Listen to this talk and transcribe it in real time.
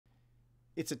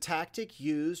It's a tactic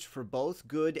used for both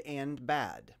good and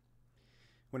bad.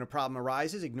 When a problem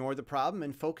arises, ignore the problem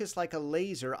and focus like a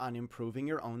laser on improving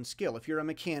your own skill. If you're a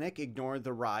mechanic, ignore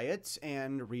the riots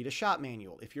and read a shop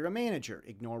manual. If you're a manager,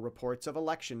 ignore reports of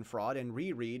election fraud and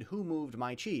reread Who Moved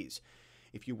My Cheese.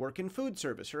 If you work in food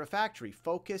service or a factory,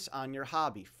 focus on your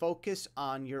hobby. Focus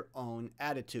on your own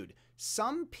attitude.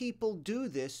 Some people do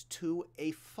this to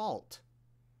a fault.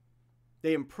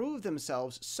 They improve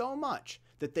themselves so much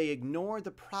that they ignore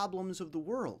the problems of the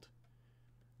world.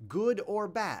 Good or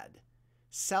bad,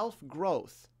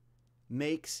 self-growth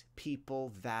makes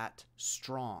people that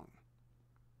strong.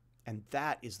 And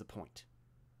that is the point.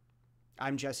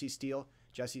 I'm Jesse Steele,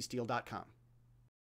 jessesteele.com.